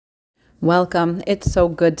Welcome. It's so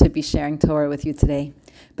good to be sharing Torah with you today.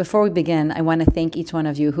 Before we begin, I want to thank each one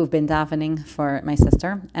of you who've been davening for my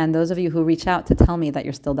sister, and those of you who reach out to tell me that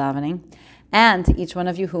you're still davening, and each one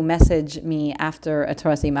of you who message me after a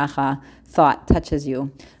Torah Simacha thought touches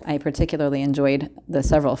you. I particularly enjoyed the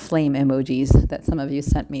several flame emojis that some of you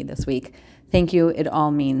sent me this week. Thank you. It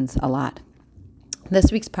all means a lot.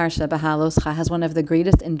 This week's Parsha, Beha'aloscha, has one of the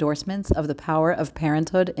greatest endorsements of the power of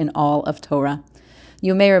parenthood in all of Torah.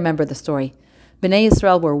 You may remember the story. Bnei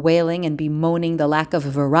Yisrael were wailing and bemoaning the lack of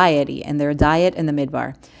variety in their diet in the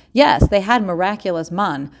Midbar. Yes, they had miraculous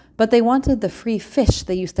man, but they wanted the free fish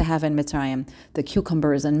they used to have in Mitzrayim, the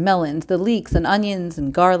cucumbers and melons, the leeks and onions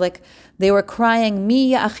and garlic. They were crying,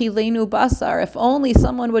 Mi ya'achilenu basar, if only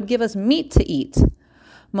someone would give us meat to eat.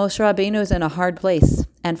 Moshe Rabbeinu is in a hard place,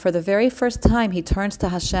 and for the very first time he turns to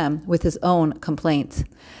Hashem with his own complaint.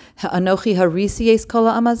 Ha'anochi harisi es kol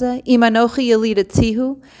ha'am hazeh? Im anochi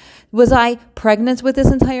yelidatihu? Was I pregnant with this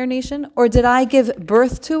entire nation, or did I give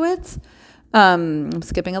birth to it? I'm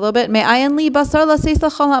skipping a little bit. Me'ayin li basar laseis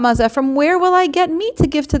l'chol ha'am hazeh? From where will I get meat to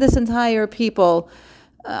give to this entire people?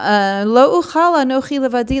 Lo uchal anochi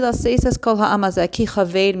levadi laseis es kol ha'am hazeh ki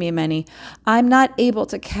chaved mimeni. I'm not able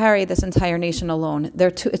to carry this entire nation alone.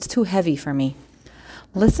 It's too heavy for me.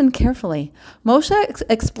 Listen carefully. Moshe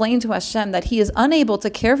explained to Hashem that he is unable to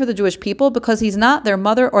care for the Jewish people because he's not their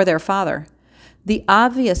mother or their father. The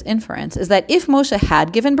obvious inference is that if Moshe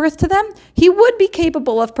had given birth to them, he would be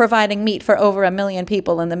capable of providing meat for over 1 million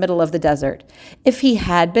people in the middle of the desert. If he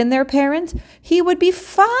had been their parent, he would be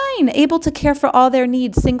fine, able to care for all their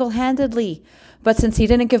needs single-handedly. But since he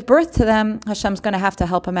didn't give birth to them, Hashem's going to have to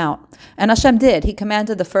help him out. And Hashem did. He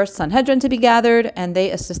commanded the first Sanhedrin to be gathered, and they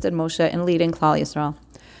assisted Moshe in leading Klal Yisrael.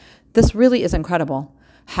 This really is incredible.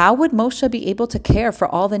 How would Moshe be able to care for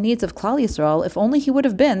all the needs of Klal Yisrael if only he would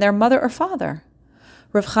have been their mother or father?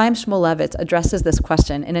 Rav Chaim Shmulevitz addresses this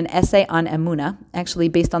question in an essay on Emunah, actually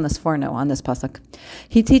based on the Sforno, on this pasuk.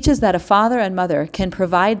 He teaches that a father and mother can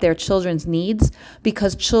provide their children's needs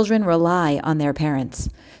because children rely on their parents.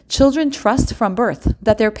 Children trust from birth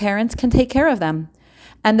that their parents can take care of them.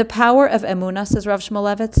 And the power of Emunah, says Rav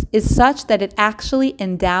Shmulevitz, is such that it actually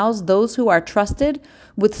endows those who are trusted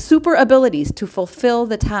with super abilities to fulfill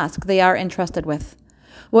the task they are entrusted with.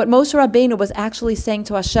 What Moshe Rabbeinu was actually saying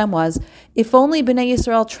to Hashem was, if only Bnei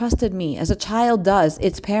Yisrael trusted me as a child does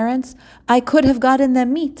its parents, I could have gotten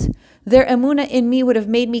them meat. Their emunah in me would have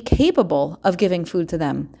made me capable of giving food to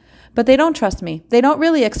them. But they don't trust me. They don't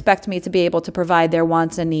really expect me to be able to provide their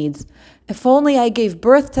wants and needs. If only I gave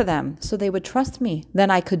birth to them so they would trust me, then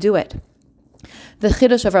I could do it. The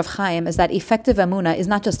chiddush of Rav Chaim is that effective emunah is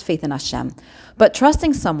not just faith in Hashem, but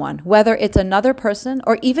trusting someone, whether it's another person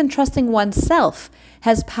or even trusting oneself,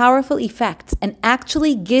 has powerful effects and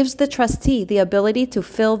actually gives the trustee the ability to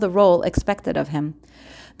fill the role expected of him.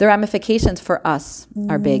 The ramifications for us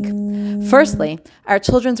are big. Firstly, our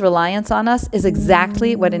children's reliance on us is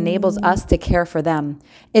exactly what enables us to care for them.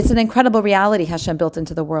 It's an incredible reality Hashem built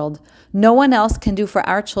into the world. No one else can do for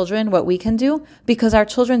our children what we can do because our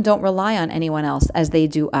children don't rely on anyone else as they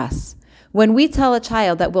do us. When we tell a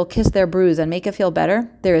child that we'll kiss their bruise and make it feel better,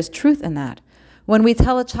 there is truth in that. When we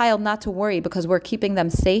tell a child not to worry because we're keeping them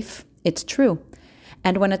safe, it's true.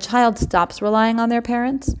 And when a child stops relying on their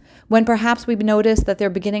parents, when perhaps we've noticed that they're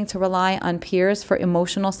beginning to rely on peers for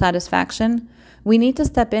emotional satisfaction, we need to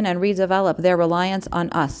step in and redevelop their reliance on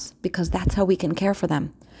us because that's how we can care for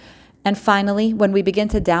them. And finally, when we begin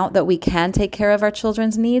to doubt that we can take care of our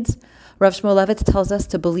children's needs, Rav Shmulevitz tells us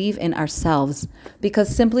to believe in ourselves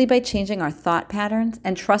because simply by changing our thought patterns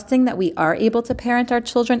and trusting that we are able to parent our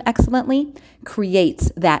children excellently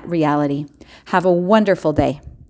creates that reality. Have a wonderful day.